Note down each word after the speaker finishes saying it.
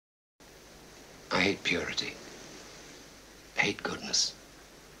I hate purity. I hate goodness.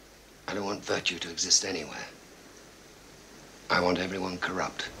 I don't want virtue to exist anywhere. I want everyone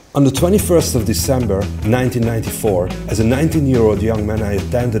corrupt. On the 21st of December 1994, as a 19-year-old young man, I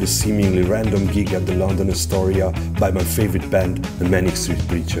attended a seemingly random gig at the London Astoria by my favorite band, the Manic Street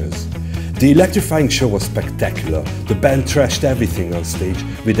Preachers. The electrifying show was spectacular. The band trashed everything on stage,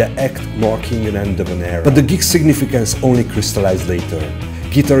 with their act marking an end of an era. But the gig's significance only crystallized later.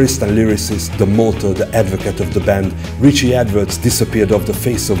 Guitarist and lyricist, the motor, the advocate of the band, Richey Edwards disappeared off the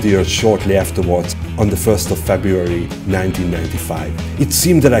face of the earth shortly afterwards, on the 1st of February 1995. It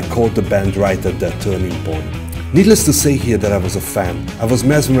seemed that I caught the band right at their turning point. Needless to say here that I was a fan. I was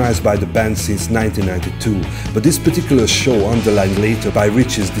mesmerized by the band since 1992, but this particular show, underlined later by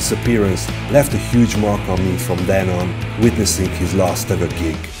Richey's Disappearance, left a huge mark on me from then on, witnessing his last ever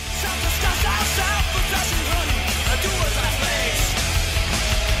gig.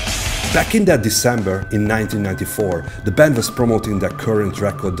 Back in that December, in 1994, the band was promoting their current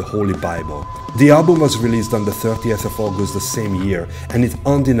record, The Holy Bible. The album was released on the 30th of August the same year, and it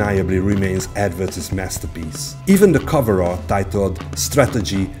undeniably remains Edwards' masterpiece. Even the cover art, titled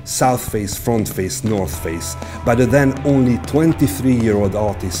Strategy, South Face, Front Face, North Face, by the then only 23-year-old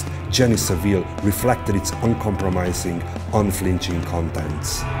artist Jenny Saville, reflected its uncompromising, unflinching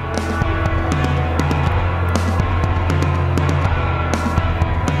contents.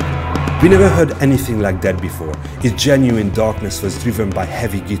 We never heard anything like that before. Its genuine darkness was driven by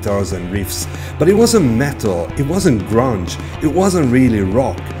heavy guitars and riffs, but it wasn't metal, it wasn't grunge, it wasn't really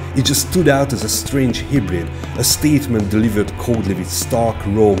rock. It just stood out as a strange hybrid, a statement delivered coldly with stark,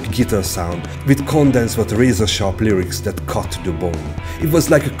 raw guitar sound, with condensed but razor-sharp lyrics that cut to the bone. It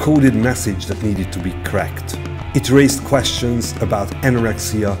was like a coded message that needed to be cracked. It raised questions about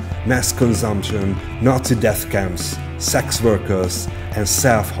anorexia, mass consumption, Nazi death camps, sex workers, and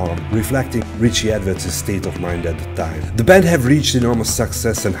self-harm, reflecting Richey Edwards' state of mind at the time. The band have reached enormous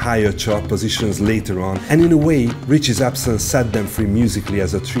success and higher chart positions later on, and in a way, Richey's absence set them free musically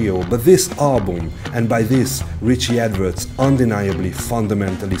as a trio, but this album, and by this, Richey Edwards undeniably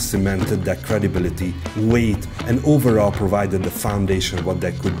fundamentally cemented their credibility, weight, and overall provided the foundation of what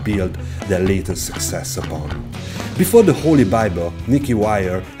they could build their later success upon. Before The Holy Bible, Nicky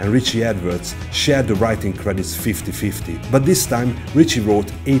Wire and Richey Edwards shared the writing credits 50-50, but this time Richey wrote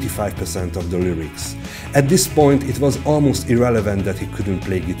 85% of the lyrics. At this point it was almost irrelevant that he couldn't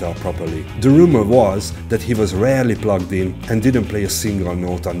play guitar properly. The rumor was that he was rarely plugged in and didn't play a single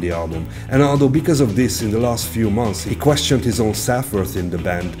note on the album, and although because of this in the last few months he questioned his own self-worth in the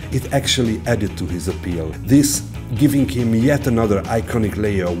band, it actually added to his appeal. This giving him yet another iconic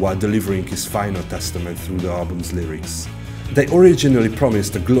layer while delivering his final testament through the album's lyrics. They originally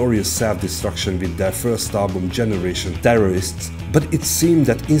promised a glorious self-destruction with their first album Generation Terrorists, but it seemed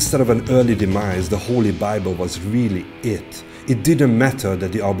that instead of an early demise, The Holy Bible was really it. It didn't matter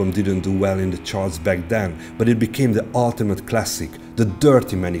that the album didn't do well in the charts back then, but it became the ultimate classic, the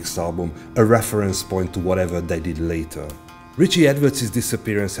Dirty Manics album, a reference point to whatever they did later. Richey Edwards'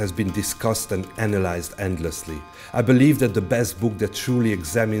 Disappearance has been discussed and analyzed endlessly. I believe that the best book that truly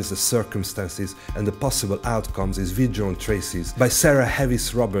examines the circumstances and the possible outcomes is Withdrawn Traces by Sarah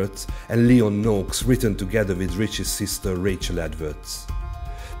Havis Roberts and Leon Noakes, written together with Richey's sister Rachel Edwards.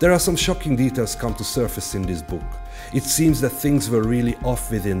 There are some shocking details come to surface in this book. It seems that things were really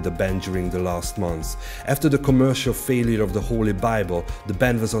off within the band during the last months. After the commercial failure of The Holy Bible, the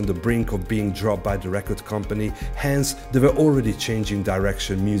band was on the brink of being dropped by the record company, hence they were already changing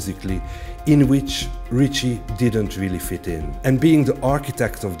direction musically, in which Richey didn't really fit in. And being the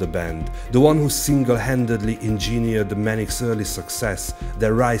architect of the band, the one who single-handedly engineered the Manics' early success,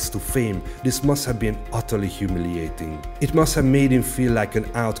 their rise to fame, this must have been utterly humiliating. It must have made him feel like an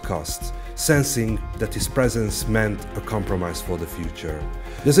outcast, sensing that his presence meant a compromise for the future.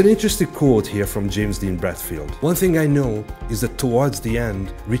 There's an interesting quote here from James Dean Bradfield. One thing I know is that towards the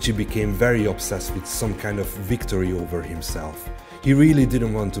end, Richey became very obsessed with some kind of victory over himself. He really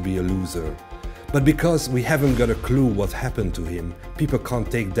didn't want to be a loser. But because we haven't got a clue what happened to him, people can't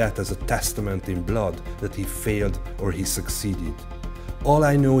take that as a testament in blood that he failed or he succeeded. All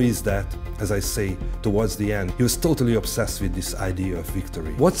I know is that, as I say, towards the end, he was totally obsessed with this idea of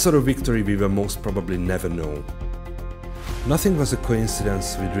victory. What sort of victory we will most probably never know. Nothing was a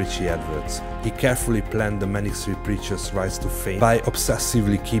coincidence with Richey Edwards. He carefully planned the Manic Street Preachers' rise to fame by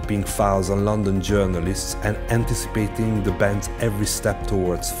obsessively keeping files on London journalists and anticipating the band's every step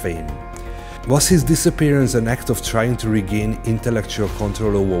towards fame. Was his disappearance an act of trying to regain intellectual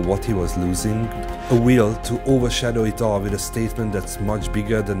control over what he was losing? A will to overshadow it all with a statement that's much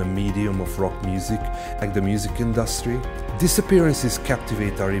bigger than a medium of rock music, like the music industry? Disappearances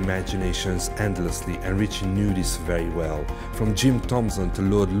captivate our imaginations endlessly, and Richey knew this very well. From Jim Thompson to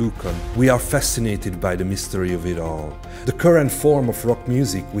Lord Lucan, we are fascinated by the mystery of it all. The current form of rock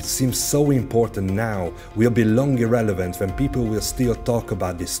music, which seems so important now, will be long irrelevant when people will still talk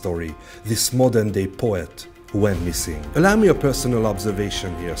about this story, this modern-day poet who went missing. Allow me a personal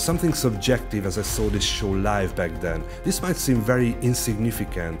observation here, something subjective as I saw this show live back then. This might seem very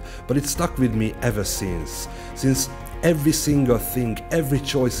insignificant, but it stuck with me ever since. Since every single thing, every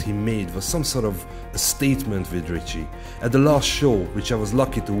choice he made was some sort of a statement with Richey. At the last show, which I was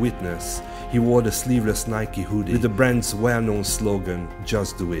lucky to witness, he wore the sleeveless Nike hoodie with the brand's well-known slogan,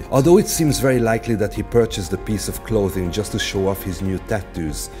 "Just Do It." Although it seems very likely that he purchased a piece of clothing just to show off his new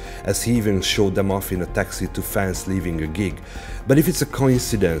tattoos, as he even showed them off in a taxi to fans leaving a gig. But if it's a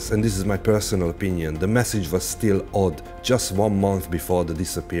coincidence, and this is my personal opinion, the message was still odd just 1 month before the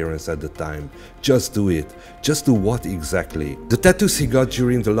disappearance at the time. Just do it. Just do what exactly? The tattoos he got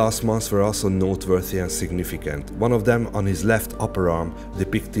during the last months were also noteworthy and significant. One of them on his left upper arm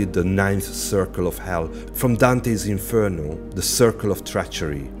depicted the 9th circle of hell from Dante's Inferno, the circle of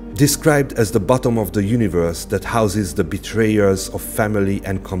treachery. Described as the bottom of the universe that houses the betrayers of family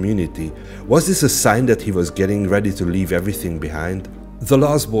and community, was this a sign that he was getting ready to leave everything behind? The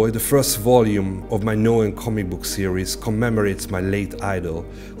Last Boy, the first volume of my known comic book series, commemorates my late idol,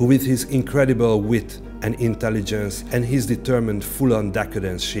 who with his incredible wit and intelligence and his determined full-on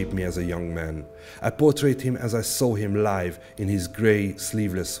decadence shaped me as a young man. I portrayed him as I saw him live in his grey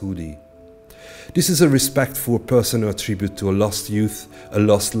sleeveless hoodie. This is a respectful personal tribute to a lost youth, a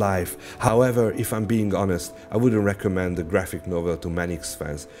lost life. However, if I'm being honest, I wouldn't recommend the graphic novel to Mannix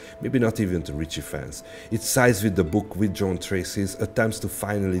fans, maybe not even to Richey fans. It sides with the book Withdrawn Traces, attempts to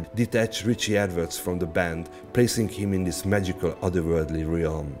finally detach Richey Edwards from the band, placing him in this magical otherworldly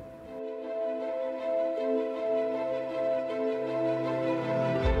realm.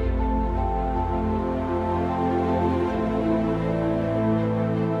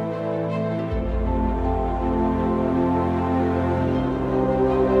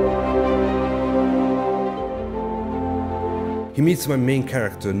 He meets my main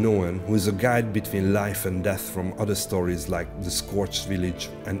character, Noan, who is a guide between life and death from other stories like The Scorched Village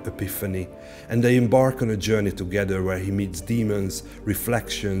and Epiphany, and they embark on a journey together where he meets demons,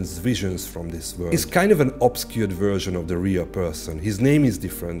 reflections, visions from this world. He's kind of an obscured version of the real person. His name is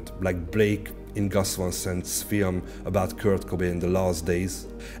different, like Blake in Gus Van Sant's film about Kurt Cobain, The Last Days.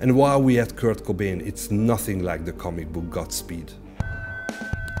 And while we at Kurt Cobain, it's nothing like the comic book Godspeed.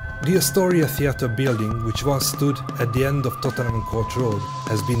 The Astoria Theatre building, which once stood at the end of Tottenham Court Road,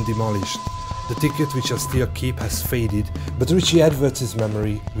 has been demolished. The ticket which I still keep has faded, but Richey Edwards'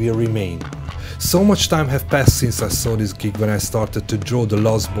 memory will remain. So much time have passed since I saw this gig when I started to draw The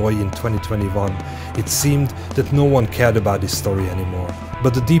Lost Boy in 2021. It seemed that no one cared about this story anymore.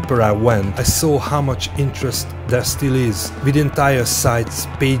 But the deeper I went, I saw how much interest there still is, with entire sites,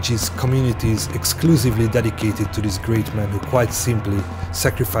 pages, communities exclusively dedicated to this great man who quite simply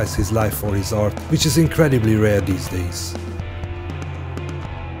sacrificed his life for his art, which is incredibly rare these days.